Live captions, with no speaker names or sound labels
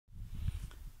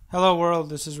Hello world,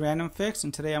 this is Random Fix,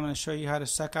 and today I'm going to show you how to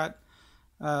suck out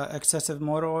excessive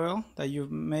motor oil that you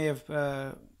may have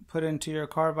put into your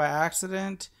car by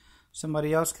accident.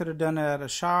 Somebody else could have done it at a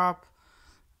shop,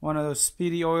 one of those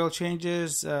speedy oil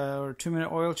changes or 2-minute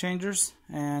oil changers,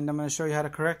 and I'm going to show you how to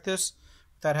correct this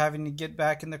without having to get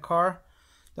back in the car.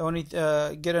 Get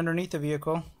underneath the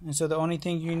vehicle, and so the only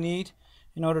thing you need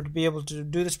in order to be able to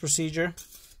do this procedure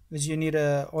is you need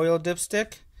a oil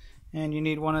dipstick, and you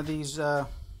need one of these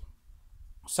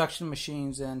suction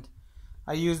machines. And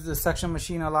I use the suction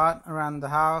machine a lot around the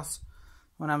house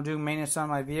when I'm doing maintenance on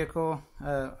my vehicle.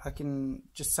 I can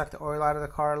just suck the oil out of the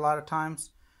car a lot of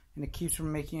times, and it keeps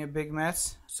from making a big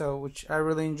mess, which I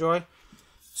really enjoy.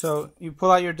 So you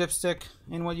pull out your dipstick,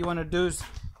 and what you want to do is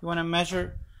you want to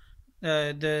measure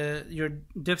your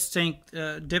dipstick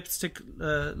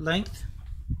length,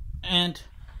 and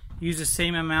use the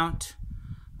same amount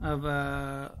of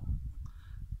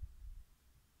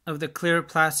the clear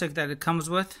plastic that it comes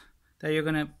with, that you're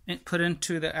going to put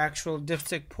into the actual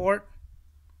dipstick port.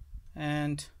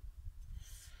 And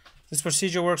this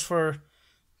procedure works for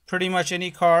pretty much any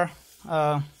car,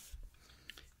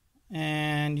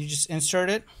 and you just insert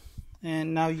it,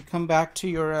 and now you come back to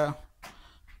your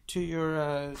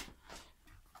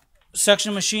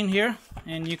suction machine here,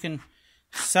 and you can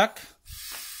suck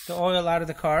the oil out of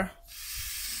the car,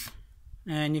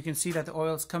 and you can see that the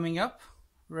oil is coming up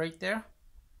right there.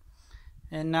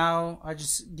 And now I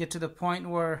just get to the point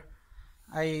where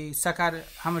I suck out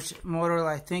how much motor oil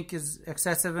I think is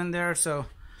excessive in there. So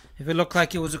if it looked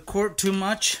like it was a quart too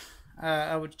much,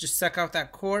 I would just suck out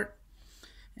that quart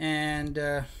and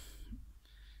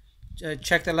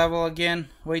check the level again,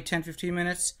 wait 10-15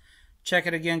 minutes, check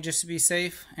it again just to be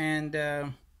safe, and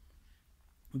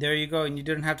there you go. And you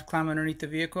didn't have to climb underneath the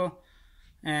vehicle.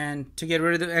 And to get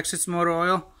rid of the excess motor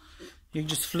oil, you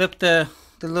just flip the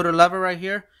little lever right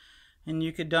here, and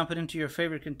you could dump it into your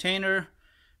favorite container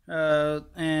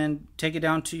and take it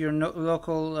down to your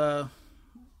local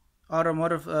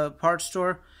automotive parts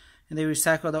store, and they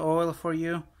recycle the oil for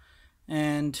you.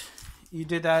 And you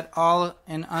did that all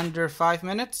in under 5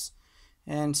 minutes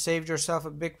and saved yourself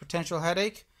a big potential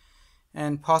headache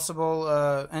and possible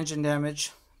engine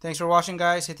damage. Thanks for watching,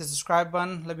 guys. Hit the subscribe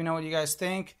button. Let me know what you guys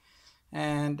think,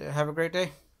 and have a great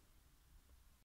day.